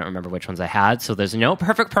 And I don't remember which ones I had. So there's no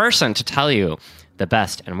perfect person to tell you the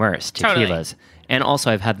best and worst tequilas. Totally. And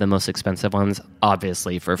also I've had the most expensive ones,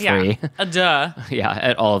 obviously, for free. Yeah. Duh. Yeah,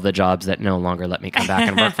 at all of the jobs that no longer let me come back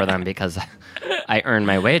and work for them because I earn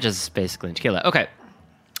my wages basically in tequila. Okay.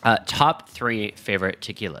 Top three favorite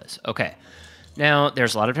tequilas. Okay. Now,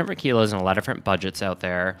 there's a lot of different tequilas and a lot of different budgets out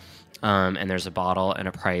there. And there's a bottle and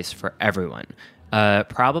a price for everyone.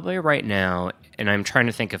 Probably right now, and I'm trying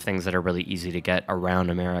to think of things that are really easy to get around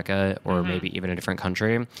America or maybe even a different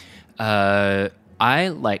country. I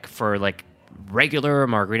like for like regular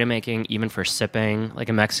margarita making, even for sipping, like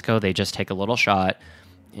in Mexico, they just take a little shot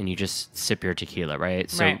and you just sip your tequila, right?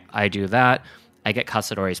 So I do that. I get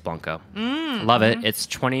Cazadores Blanco. Love it. It's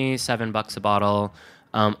 $27 a bottle.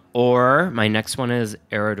 Or my next one is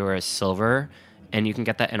Herradura Silver. And you can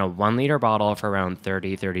get that in a 1 liter bottle for around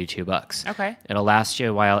 $32. Okay. It'll last you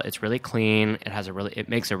a while. It's really clean. It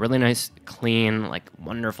makes a really nice, clean, like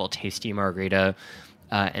wonderful, tasty margarita.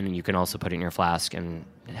 And you can also put it in your flask and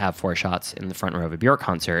have 4 shots in the front row of a beer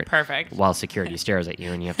concert. Perfect. While security stares at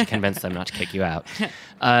you and you have to convince them not to kick you out.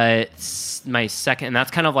 My second, and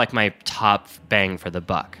that's kind of like my top bang for the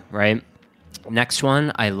buck, right? Next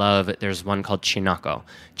one, I love, there's one called Chinaco.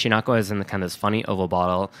 Chinaco is in the kind of this funny oval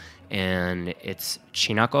bottle, and it's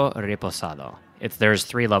Chinaco Reposado. There's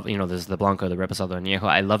 3 levels, there's the Blanco, the Reposado, and Añejo.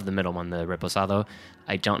 I love the middle one, the Reposado.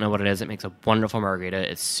 I don't know what it is. It makes a wonderful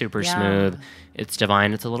margarita. It's super smooth. It's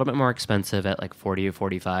divine. It's a little bit more expensive at like $40 or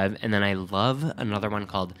 $45. And then I love another one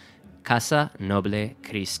called Casa Noble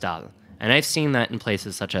Cristal. And I've seen that in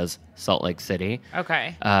places such as Salt Lake City.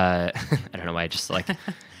 Okay. I don't know why, I just like...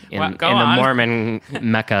 in the Mormon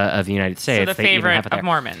Mecca of the United States. So the favorite of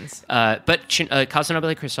Mormons. But Casa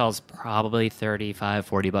Noble Cristal is probably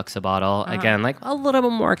 $35-$40 a bottle. Again, like a little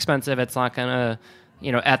bit more expensive. It's not going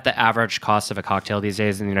to, at the average cost of a cocktail these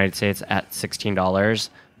days in the United States at $16,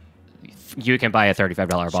 you can buy a $35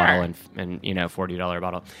 bottle and $40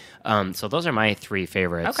 bottle. So those are my 3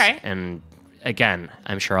 favorites. Okay. And again,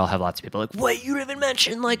 I'm sure I'll have lots of people like, wait, you didn't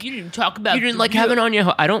mention, like, you didn't talk about, you didn't like have an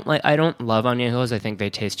añejo. I don't love añejos. I think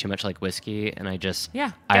they taste too much like whiskey, and I just,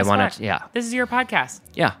 I want to, This is your podcast.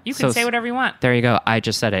 Yeah. You can say whatever you want. There you go. I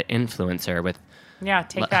just said an influencer with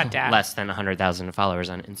take that, Dad. less than 100,000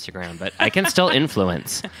 followers on Instagram, but I can still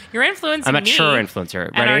influence. You're influencing I'm a me true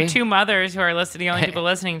influencer. Ready? And our 2 mothers who are the only people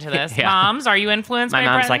listening to this. Moms, are you influenced by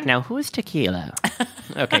My mom's Brenton? like, now who's tequila?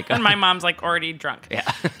 Okay, go. And my mom's like already drunk. Yeah.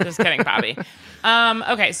 Just kidding, Bobby.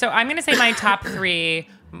 Okay, so I'm going to say my top 3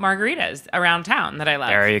 margaritas around town that I love.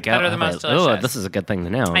 There you go. That are the most delicious. Oh, this is a good thing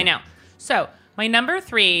to know. I know. So my number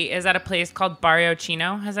 3 is at a place called Barrio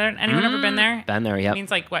Chino. Has anyone ever been there? Been there, yep. It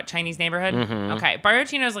means like what, Chinese neighborhood? Mm-hmm. Okay. Barrio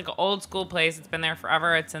Chino is like an old school place. It's been there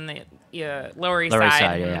forever. It's in the Lower East Lower East Side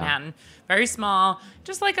Side, in yeah. Manhattan. Very small.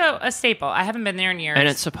 Just like a staple. I haven't been there in years. And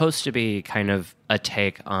it's supposed to be kind of a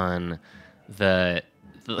take on the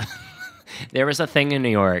There was a thing in New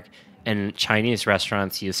York, and Chinese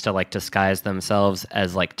restaurants used to like disguise themselves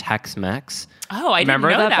as like Tex-Mex. Oh, I Remember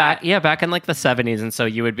didn't know that. back in like the 70s. And so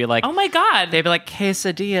you would be like, Oh my God. they'd be like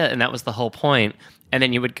quesadilla. And that was the whole point. And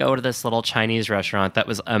then you would go to this little Chinese restaurant that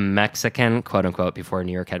was a Mexican, quote unquote, before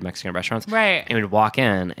New York had Mexican restaurants. Right. And you would walk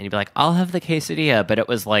in and you'd be like, I'll have the quesadilla. But it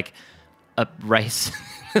was like a rice,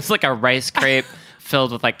 it's like a rice crepe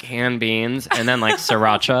filled with like canned beans and then like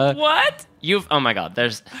sriracha. What? Oh my God,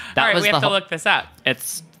 that All right, was we have the to whole, look this up.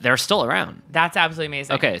 they're still around. That's absolutely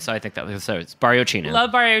amazing. Okay, so I think so it's Barrio Chino.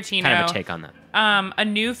 Love Barrio Chino. Kind of a take on that. A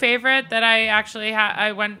new favorite that I actually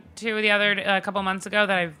I went to a couple months ago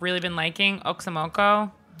that I've really been liking,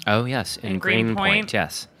 Oxomoco. Oh yes, in Greenpoint,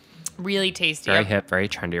 yes. Really tasty. Very hip, very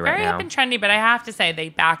trendy right now. Very hip and trendy, but I have to say they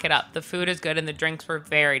back it up. The food is good and the drinks were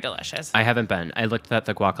very delicious. I haven't been. I looked at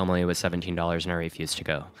the guacamole was $17 and I refused to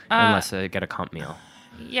go unless I get a comp meal.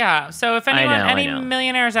 Yeah, so if any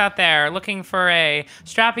millionaires out there looking for a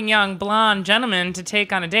strapping young blonde gentleman to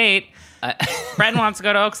take on a date, Brent wants to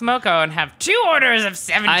go to Oxomoco and have 2 orders of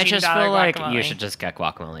 $17 I just feel guacamole. like you should just get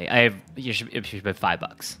guacamole. It should be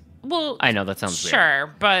 $5. Well, I know that sounds weird.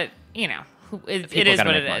 Sure, but you know, it is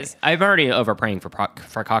what it is. I'm already overpraying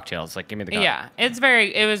for cocktails. Like, give me the guac. Yeah,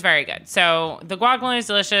 it was very good. So the guacamole is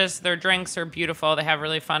delicious. Their drinks are beautiful. They have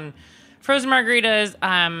really fun frozen margaritas.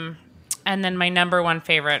 And then my number one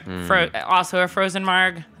favorite, also a frozen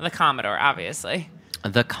marg, the Commodore, obviously.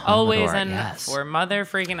 The Commodore, always and yes. for mother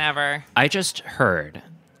freaking ever. I just heard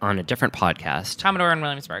on a different podcast. Commodore in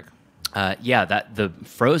Williamsburg. That the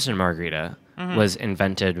frozen margarita was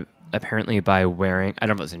invented apparently by Waring. I don't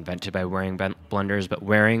know if it was invented by Waring blenders, but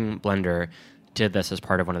Waring Blender did this as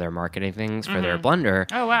part of one of their marketing things for their blender.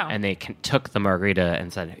 Oh, wow. And they took the margarita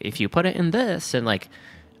and said, if you put it in this,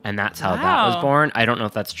 and that's how that was born. I don't know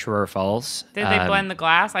if that's true or false. Did they blend the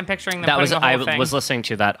glass? I'm picturing them that putting was the whole I thing. was listening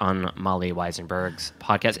to that on Molly Weisenberg's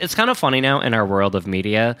podcast. It's kind of funny now in our world of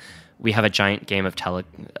media. We have a giant game of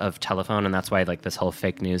telephone, and that's why like this whole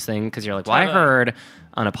fake news thing. Because you're like, well, Totally. I heard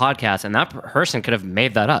on a podcast, and that person could have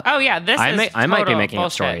made that up. Oh yeah, I might be making bullshit.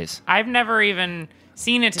 up stories. I've never even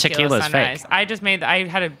seen a tequila Tequila's sunrise. fake. I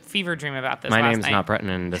had a fever dream about this. My last name's night. not Breton,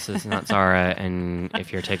 and this is not Zara. And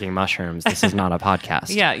if you're taking mushrooms, this is not a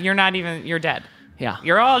podcast. Yeah, you're dead. Yeah.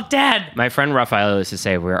 You're all dead. My friend Raphael used to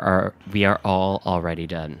say, we are all already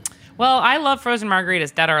dead. Well, I love frozen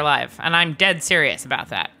margaritas, dead or alive, and I'm dead serious about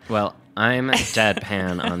that. Well, I'm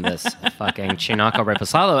deadpan on this fucking Chinaco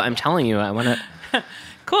Reposado. I'm telling you, I want to...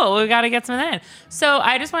 Cool, we got to get some of that in. So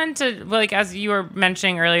I just wanted to, like, as you were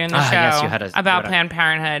mentioning earlier in the show yes, you had about Planned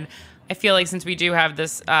Parenthood, I feel like since we do have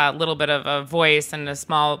this little bit of a voice and a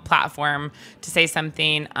small platform to say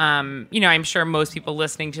something, I'm sure most people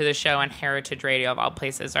listening to the show on Heritage Radio of all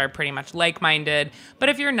places are pretty much like-minded. But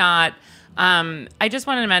if you're not, I just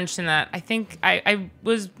wanted to mention that I think I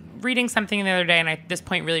was reading something the other day, and this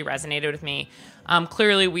point really resonated with me.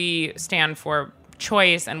 Clearly, we stand for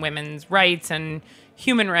choice and women's rights and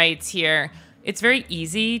human rights here. It's very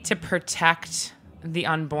easy to protect the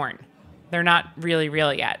unborn. They're not really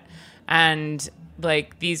real yet. And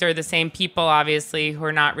like these are the same people, obviously, who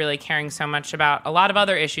are not really caring so much about a lot of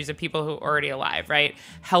other issues of people who are already alive, right?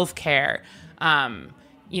 Healthcare,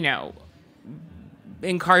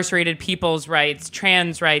 incarcerated people's rights,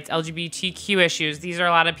 trans rights, LGBTQ issues. These are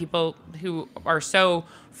a lot of people who are so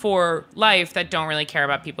for life that don't really care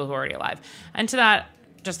about people who are already alive. And to that,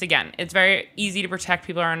 just again, it's very easy to protect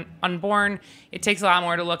people who are unborn. It takes a lot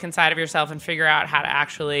more to look inside of yourself and figure out how to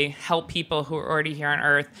actually help people who are already here on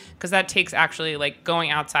Earth, because that takes actually like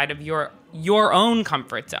going outside of your own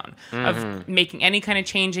comfort zone of making any kind of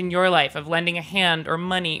change in your life, of lending a hand or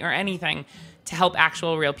money or anything to help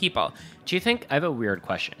actual real people. Do you think, I have a weird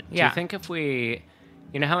question. Yeah. Do you think if we,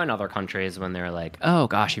 you know how in other countries when they're like, oh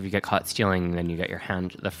gosh, if you get caught stealing, then you get your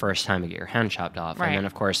hand, the first time you get your hand chopped off. Right. And then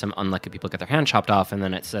of course some unlucky people get their hand chopped off and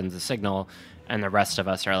then it sends a signal and the rest of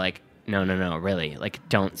us are like, no, really, like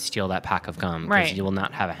don't steal that pack of gum because Right. you will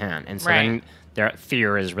not have a hand. And so Right. then their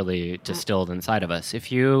fear is really distilled inside of us.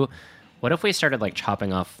 What if we started like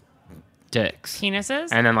chopping off dicks? Penises?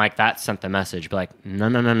 And then like that sent the message, be like, no.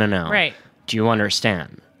 Right. Do you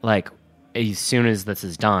understand? Like, as soon as this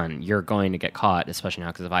is done, you're going to get caught, especially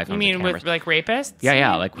now because of iPhones You mean and cameras. with like rapists?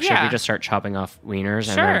 Yeah. Like, should Yeah. we just start chopping off wieners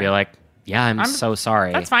and Sure. then be like, yeah, I'm so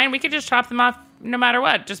sorry. That's fine. We could just chop them off no matter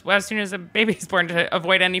what, just as soon as a baby's born to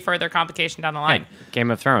avoid any further complication down the line. Hey,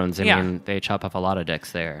 Game of Thrones. I Yeah. mean, they chop off a lot of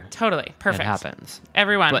dicks there. Totally. Perfect. It happens.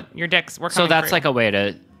 Everyone, But- your dicks, we're So coming that's for like you. a way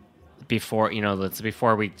to, before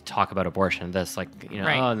we talk about abortion, this, like,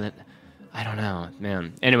 Right. I don't know,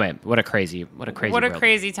 man. Anyway, what a crazy world.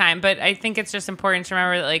 time. But I think it's just important to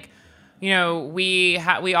remember that, like,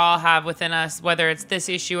 we all have within us, whether it's this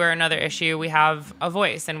issue or another issue, we have a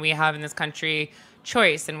voice, and we have in this country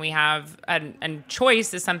choice, and we have and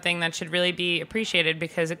choice is something that should really be appreciated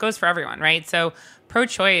because it goes for everyone, right? So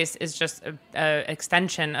pro-choice is just a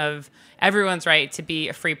extension of everyone's right to be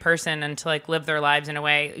a free person and to like live their lives in a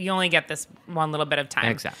way. You only get this one little bit of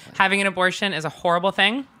time. Exactly. Having an abortion is a horrible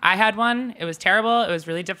thing. I had one. It was terrible. It was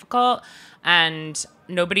really difficult, and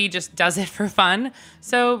nobody just does it for fun.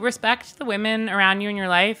 So respect the women around you in your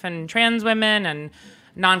life, and trans women and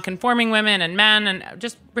non-conforming women and men, and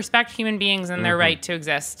just respect human beings and their right to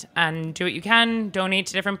exist, and do what you can. Donate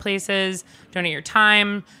to different places, donate your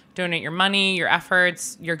time, donate your money, your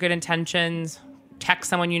efforts, your good intentions. Text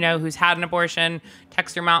someone you know who's had an abortion,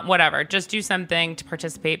 text your mom, whatever. Just do something to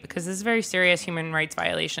participate, because this is very serious human rights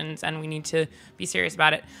violations and we need to be serious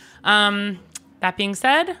about it. That being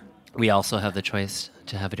said, we also have the choice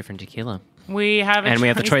to have a different tequila. We have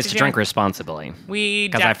the choice to drink responsibly.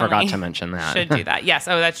 Because I forgot to mention that. Should do that. Yes.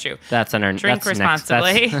 Oh, that's true. That's drink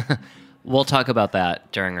responsibly. We'll talk about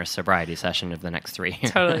that during our sobriety session of the next 3.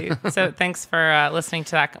 Totally. So thanks for listening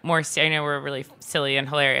to that. I know we're really silly and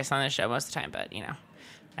hilarious on this show most of the time, but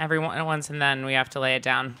every once and then we have to lay it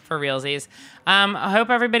down for realsies. I hope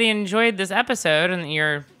everybody enjoyed this episode and that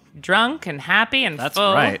you're drunk and happy and full. That's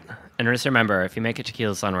right. And just remember, if you make a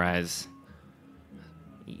tequila sunrise,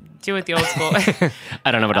 do it the old school.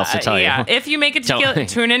 I don't know what else to tell you. If you make a tequila,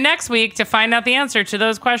 tune in next week to find out the answer to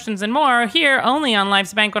those questions and more here only on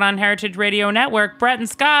Life's Banquet on Heritage Radio Network. Brett and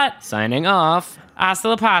Scott signing off. Hasta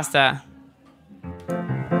la pasta.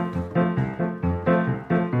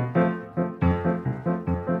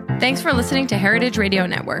 Thanks for listening to Heritage Radio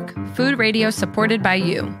Network, food radio supported by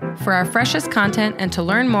you. For our freshest content and to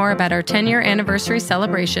learn more about our 10-year anniversary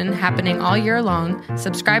celebration happening all year long,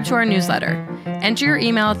 subscribe to our newsletter. Enter your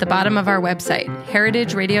email at the bottom of our website,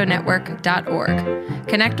 heritageradionetwork.org.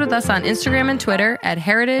 Connect with us on Instagram and Twitter at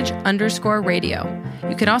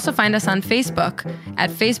heritage_radio. You can also find us on Facebook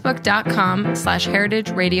at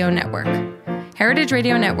facebook.com/Heritage Radio Network. Heritage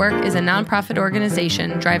Radio Network is a nonprofit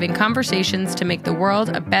organization driving conversations to make the world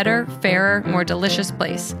a better, fairer, more delicious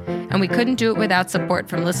place. And we couldn't do it without support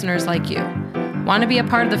from listeners like you. Want to be a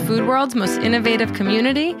part of the food world's most innovative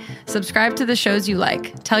community? Subscribe to the shows you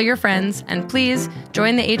like, tell your friends, and please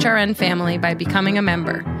join the HRN family by becoming a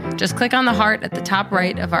member. Just click on the heart at the top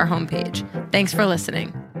right of our homepage. Thanks for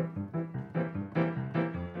listening.